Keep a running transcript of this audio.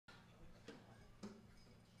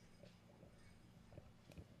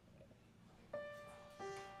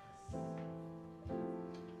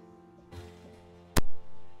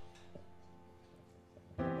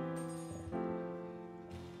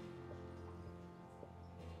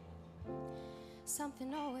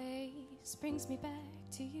Something always brings me back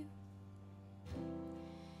to you.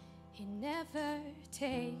 It never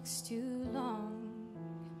takes too long.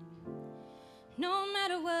 No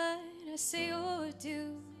matter what I say or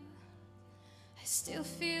do, I still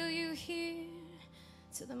feel you here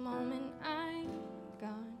till the moment I'm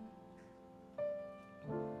gone.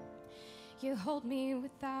 You hold me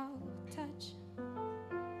without touch.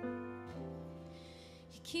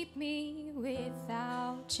 You keep me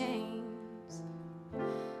without chains.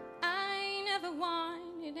 I never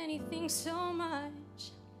wanted anything so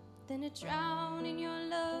much than to drown in your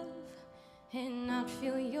love and not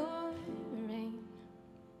feel your rain.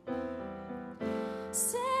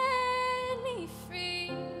 Set me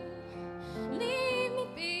free, leave me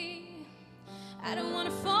be. I don't want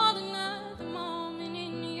to fall another moment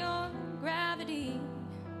in your gravity.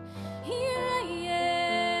 Here I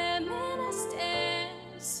am and I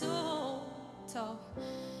stand so tall,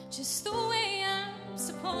 just the way I'm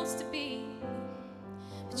supposed to be.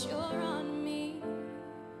 But you're on me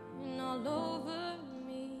and all over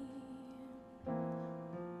me.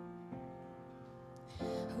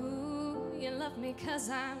 Ooh, you love me 'cause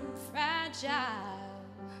I'm fragile,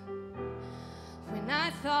 when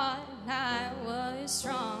I thought I was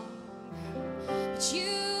strong. But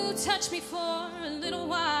you touched me for a little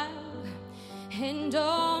while, and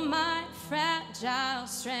all my fragile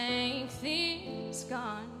strength is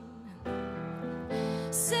gone.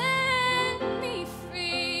 Set me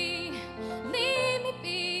free, leave me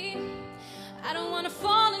be. I don't want to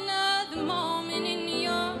fall another moment in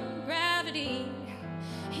your gravity.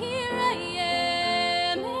 Here I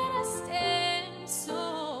am and I stand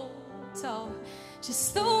so tall,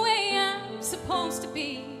 just the way I'm supposed to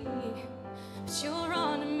be. But you're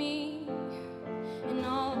on me and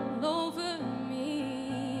all over me.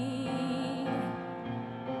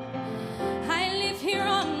 I live here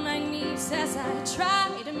on my knees as I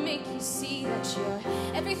try to make you see that you're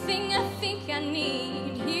everything I think I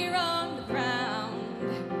need here on the ground.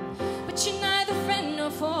 But you're neither friend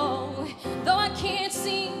nor foe, though I can't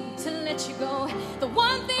seem to let you go. The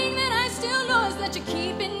one thing that I still know is that you're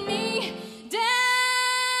keeping me down.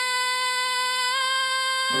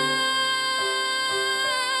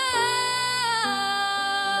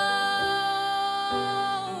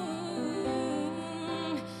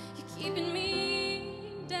 You're keeping me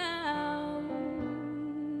down,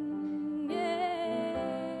 yeah.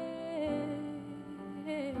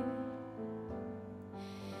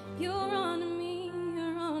 You're on me,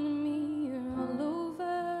 you're on me, you're all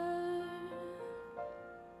over.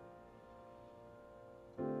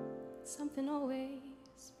 Something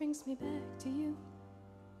always brings me back to you.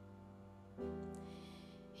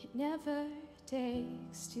 It never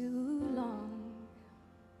takes too long.